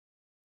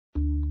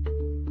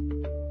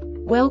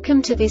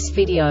Welcome to this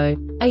video.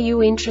 Are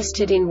you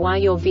interested in why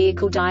your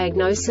vehicle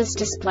diagnosis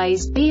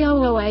displays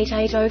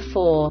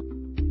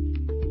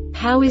B0088-04?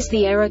 How is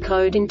the error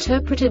code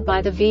interpreted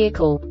by the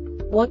vehicle?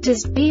 What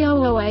does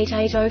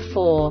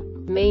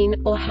B0088-04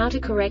 mean, or how to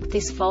correct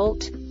this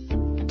fault?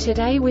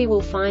 Today we will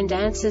find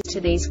answers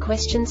to these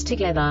questions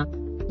together.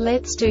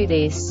 Let's do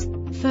this.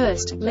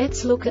 First,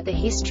 let's look at the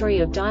history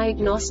of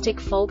diagnostic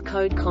fault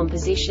code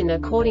composition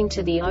according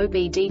to the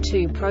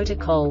OBD2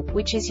 protocol,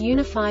 which is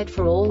unified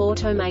for all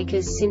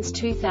automakers since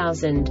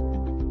 2000.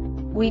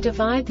 We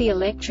divide the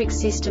electric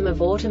system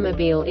of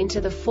automobile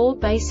into the four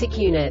basic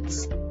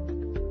units: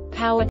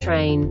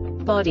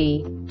 powertrain,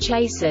 body,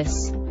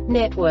 chassis,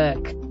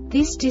 network.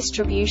 This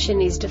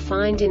distribution is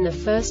defined in the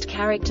first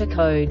character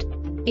code.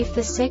 If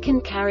the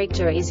second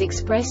character is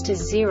expressed as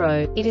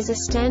 0, it is a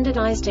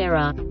standardized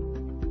error.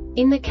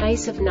 In the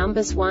case of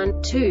numbers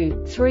 1,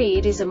 2, 3,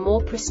 it is a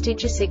more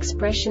prestigious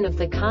expression of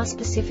the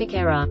car-specific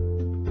error.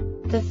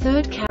 The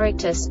third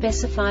character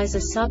specifies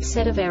a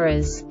subset of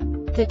errors.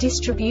 The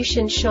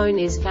distribution shown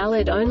is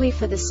valid only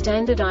for the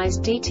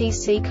standardized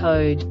DTC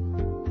code.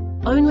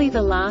 Only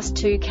the last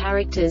two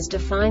characters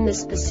define the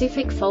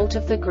specific fault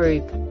of the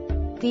group.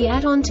 The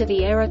add-on to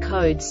the error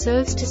code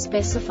serves to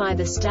specify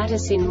the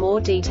status in more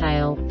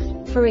detail.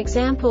 For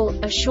example,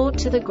 a short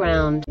to the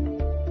ground.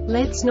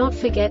 Let's not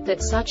forget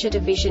that such a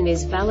division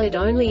is valid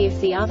only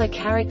if the other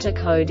character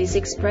code is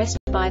expressed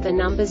by the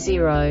number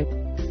 0.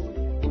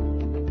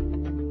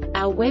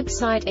 Our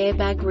website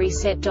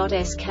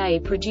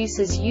airbagreset.sk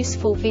produces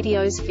useful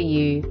videos for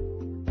you.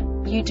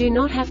 You do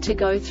not have to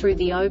go through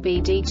the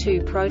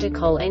OBD2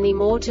 protocol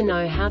anymore to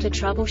know how to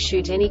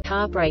troubleshoot any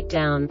car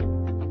breakdown.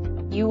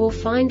 You will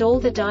find all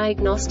the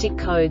diagnostic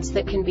codes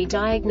that can be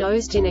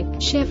diagnosed in a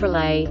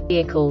Chevrolet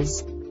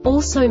vehicles.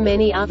 Also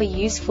many other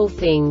useful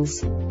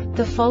things.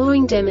 The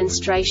following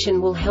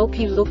demonstration will help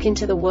you look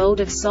into the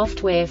world of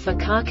software for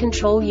car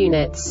control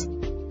units.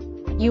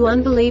 You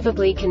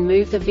unbelievably can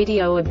move the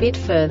video a bit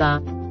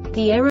further.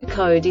 The error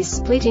code is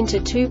split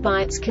into 2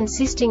 bytes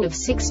consisting of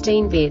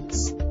 16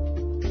 bits.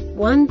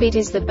 1 bit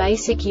is the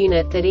basic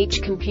unit that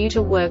each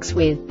computer works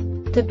with.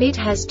 The bit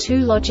has 2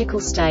 logical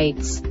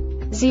states: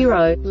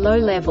 0, low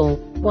level,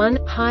 1,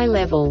 high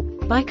level.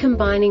 By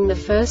combining the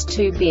first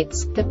 2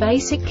 bits, the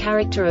basic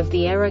character of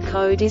the error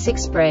code is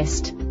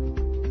expressed.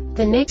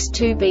 The next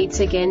 2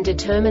 beats again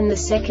determine the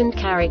second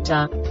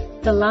character.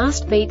 The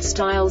last beat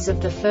styles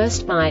of the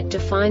first byte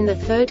define the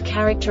third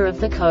character of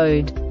the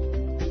code.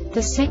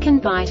 The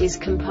second byte is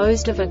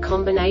composed of a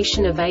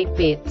combination of 8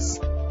 bits.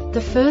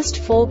 The first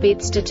 4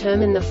 bits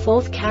determine the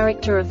fourth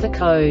character of the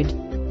code.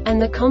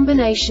 And the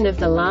combination of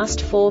the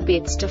last 4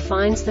 bits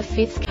defines the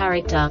fifth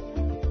character.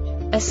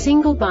 A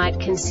single byte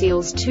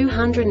conceals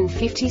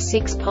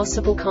 256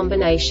 possible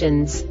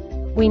combinations.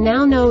 We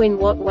now know in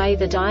what way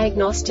the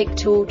diagnostic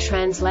tool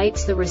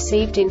translates the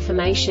received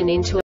information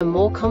into a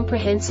more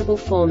comprehensible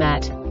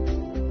format.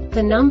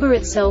 The number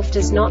itself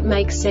does not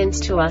make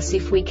sense to us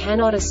if we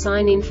cannot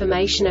assign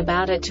information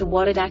about it to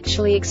what it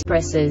actually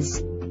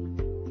expresses.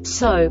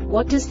 So,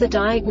 what does the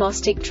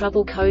Diagnostic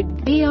Trouble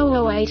Code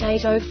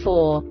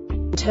B0088-04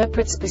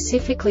 interpret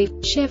specifically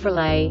for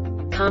Chevrolet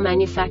car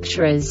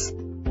manufacturers?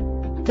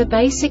 The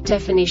basic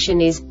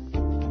definition is: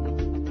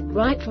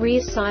 right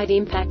rear side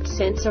impact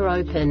sensor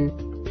open.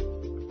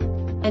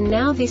 And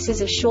now this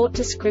is a short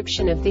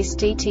description of this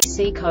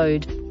DTC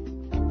code.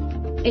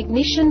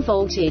 Ignition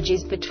voltage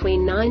is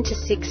between 9 to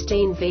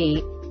 16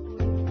 V.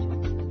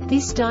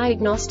 This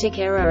diagnostic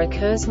error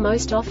occurs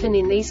most often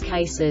in these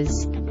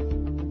cases.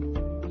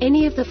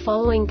 Any of the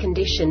following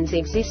conditions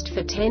exist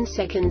for 10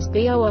 seconds: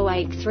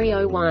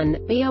 B008301,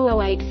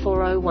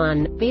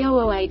 B008401,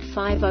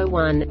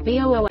 B008501,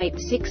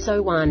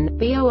 B008601,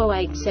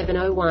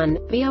 B008701,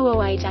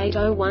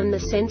 B008801. The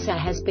sensor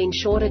has been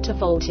shorted to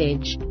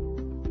voltage.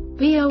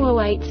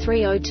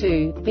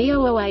 B008302,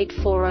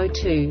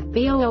 B008402,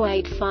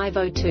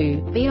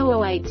 B008502,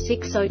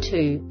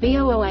 B008602,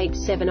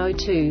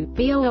 B008702,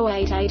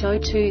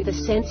 B008802. The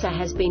sensor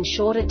has been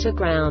shorted to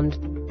ground.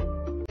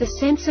 The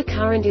sensor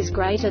current is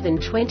greater than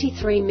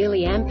 23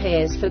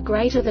 mA for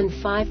greater than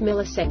 5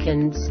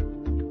 milliseconds.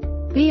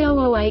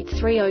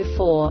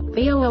 B008304,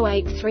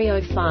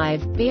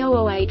 B008305,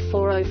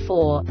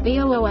 B008404,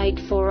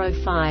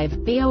 B008405,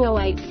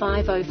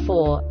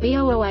 B008504,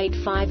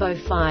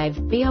 B008505,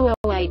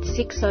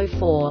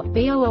 B008604,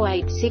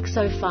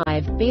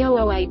 B008605,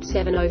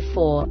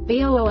 B008704,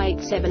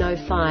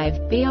 B008705,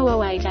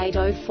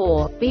 B008804,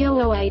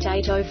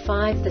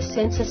 B008805. The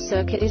sensor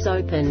circuit is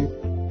open.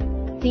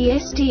 The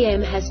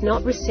SDM has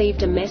not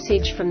received a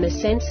message from the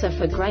sensor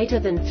for greater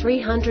than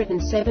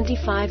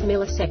 375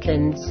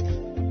 milliseconds.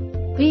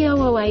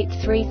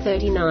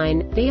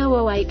 B008339,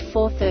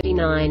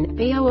 B008439,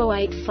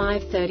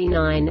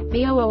 B008539,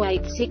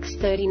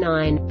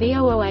 B008639,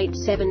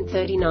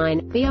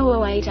 B008739,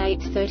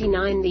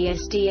 B008839. The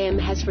SDM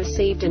has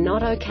received a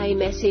not OK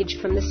message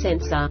from the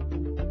sensor.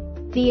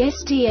 The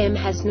SDM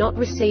has not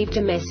received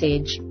a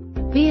message.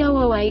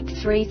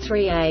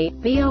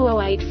 B008338,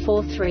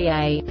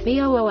 B008438,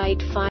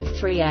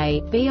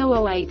 B008538,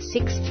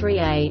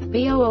 B008638,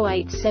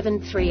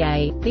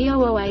 B008738,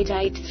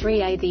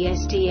 B008883A. The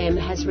SDM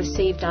has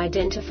received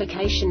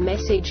identification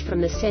message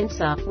from the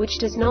sensor, which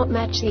does not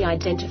match the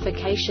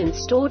identification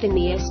stored in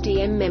the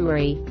SDM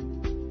memory.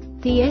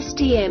 The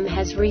SDM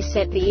has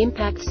reset the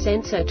impact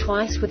sensor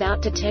twice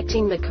without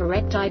detecting the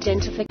correct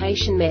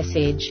identification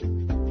message.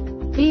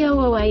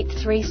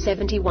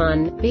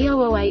 B008371,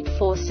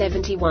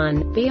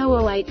 B008471,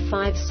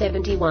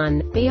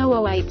 B008571,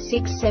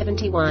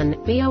 B008671,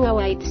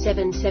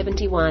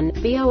 B008771,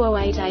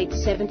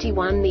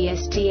 B008871. The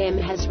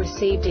SDM has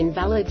received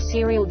invalid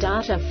serial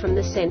data from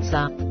the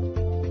sensor.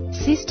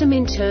 System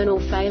internal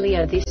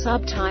failure. This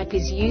subtype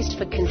is used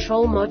for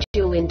control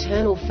module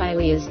internal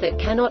failures that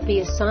cannot be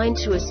assigned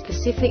to a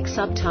specific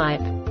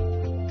subtype.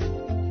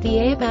 The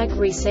Airbag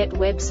Reset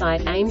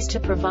website aims to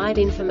provide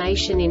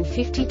information in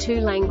 52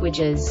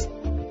 languages.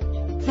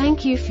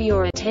 Thank you for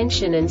your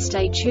attention and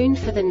stay tuned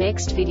for the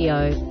next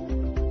video.